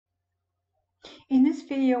In this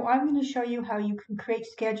video, I'm going to show you how you can create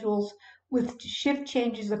schedules with shift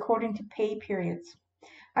changes according to pay periods.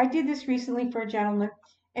 I did this recently for a gentleman,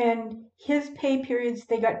 and his pay periods,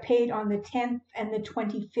 they got paid on the 10th and the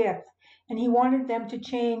 25th, and he wanted them to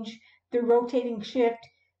change the rotating shift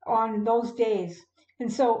on those days.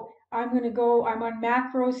 And so I'm on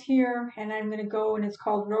macros here, and I'm going to go, and it's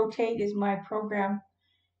called Rotate is my program,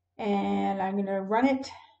 and I'm going to run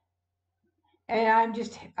it. And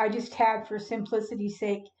I just had, for simplicity's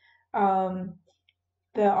sake, the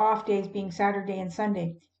off days being Saturday and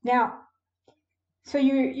Sunday. Now, so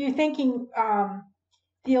you're thinking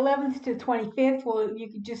the 11th to the 25th. Well, you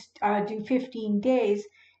could just do 15 days,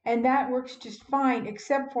 and that works just fine,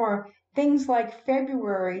 except for things like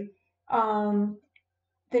February.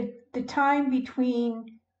 The time between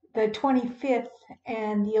the 25th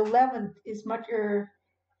and the 11th is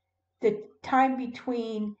the time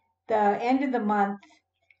between the end of the month,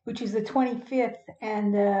 which is the 25th,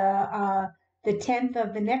 and the 10th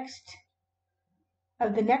of the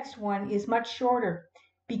next one is much shorter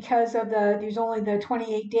because of there's only the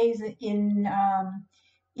 28 days in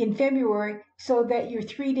February, so that you're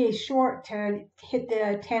 3 days short to hit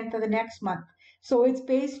the 10th of the next month. So it's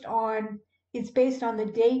based on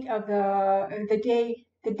the date of the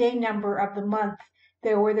day number of the month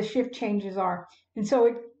where the shift changes are, and so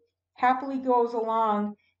it happily goes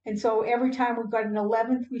along. And so every time we've got an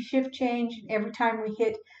 11th, we shift change. And every time we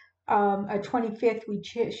hit a 25th, we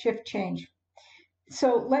shift change.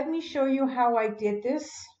 So let me show you how I did this.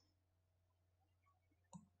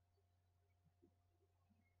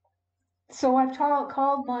 So I've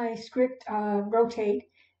called my script rotate,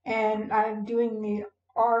 and I'm doing the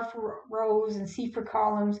R for rows and C for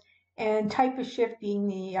columns, and type of shift being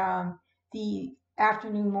the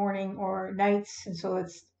afternoon, morning, or nights. And so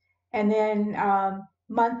and then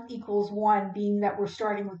month equals 1, being that we're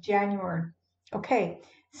starting with January. Okay,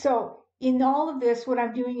 so in all of this, what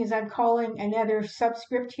I'm doing is I'm calling another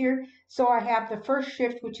subscript here. So I have the first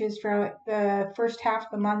shift, which is for the first half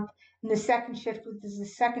of the month, and the second shift, which is the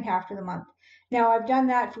second half of the month. Now I've done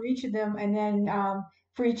that for each of them, and then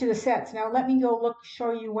for each of the sets. Now let me go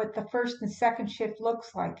show you what the first and second shift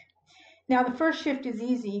looks like. Now the first shift is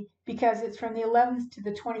easy because it's from the 11th to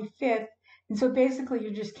the 25th, and so basically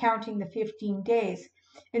you're just counting the 15 days.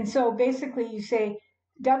 And so basically you say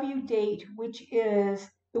W date, which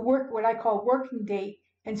is what I call working date,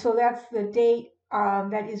 and so that's the date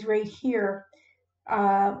that is right here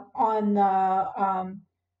on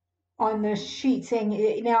the sheet,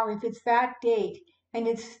 saying now if it's that date, and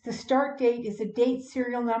it's the start date is the date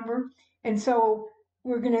serial number, and so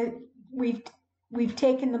we've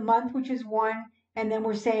taken the month, which is 1, and then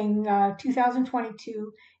we're saying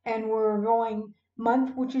 2022, and we're going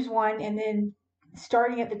month, which is 1, and then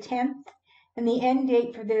starting at the 10th, and the end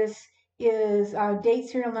date for this is date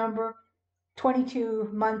serial number 22,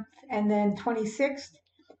 month, and then 26th.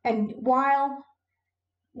 And while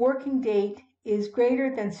working date is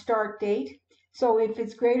greater than start date, so if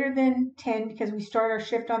it's greater than 10, because we start our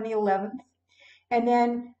shift on the 11th, and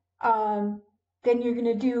then you're going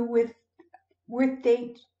to do with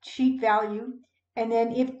date sheet value, and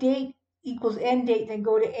then if date equals end date, then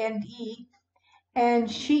go to end E,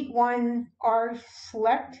 and sheet 1 R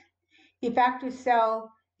select if active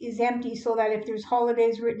cell is empty, so that if there's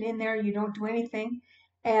holidays written in there, you don't do anything.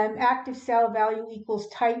 And active cell value equals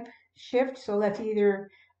type shift, so that's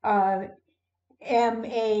either M,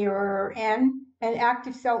 A, or N. And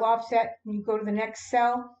active cell offset, you go to the next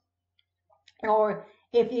cell. Or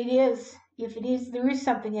if there is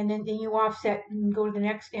something in it, then you offset and go to the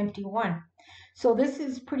next empty one. So this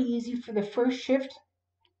is pretty easy for the first shift.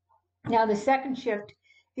 Now the second shift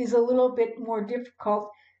is a little bit more difficult.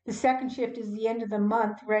 The second shift is the end of the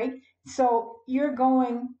month, right? So you're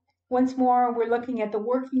going, once more, we're looking at the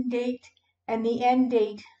working date and the end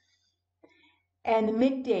date and the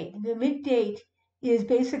mid date. The mid date is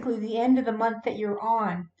basically the end of the month that you're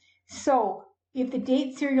on. So if the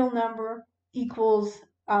date serial number equals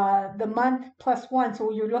the month plus 1,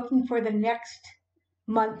 so you're looking for the next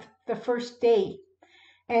month, the first day.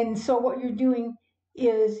 And so what you're doing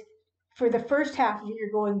is, for the first half,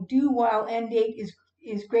 you're going do while end date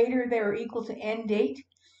is greater than or equal to end date.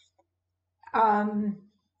 And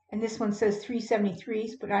this one says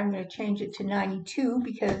 373, but I'm going to change it to 92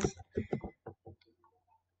 because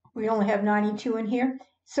we only have 92 in here.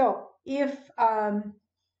 So if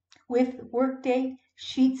with work date,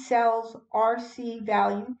 sheet cells RC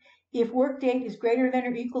value, if work date is greater than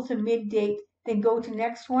or equal to mid date, then go to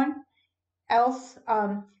next one. Else,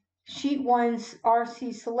 sheet 1's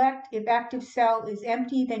RC select. If active cell is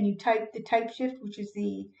empty, then you type the type shift, which is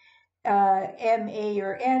the M, A,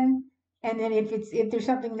 or N. and then if there's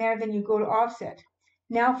something there, then you go to offset.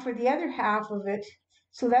 Now for the other half of it,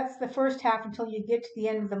 so that's the first half until you get to the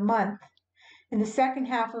end of the month. In the second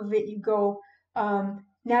half of it, you go,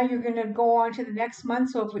 now you're going to go on to the next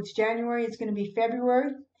month. So if it's January, it's going to be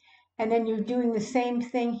February. And then you're doing the same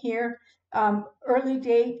thing here. Early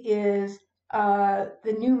date is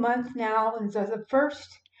the new month now, and so the 1st.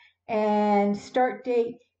 And start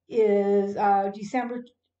date is December,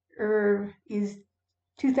 or is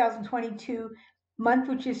 2022, month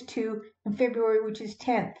which is 2, and February which is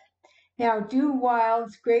 10th. Now do while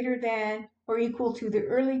it's greater than or equal to the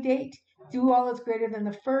early date, do while it's greater than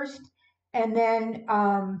the 1st, and then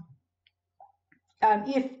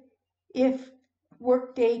if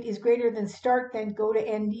work date is greater than start, then go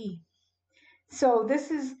to ND. So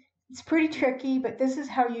it's pretty tricky, but this is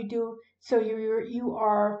how you do. So you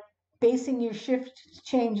are basing your shift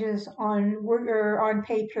changes on work or on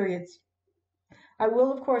pay periods. I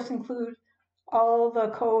will of course include all the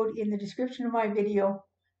code in the description of my video.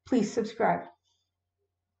 Please subscribe.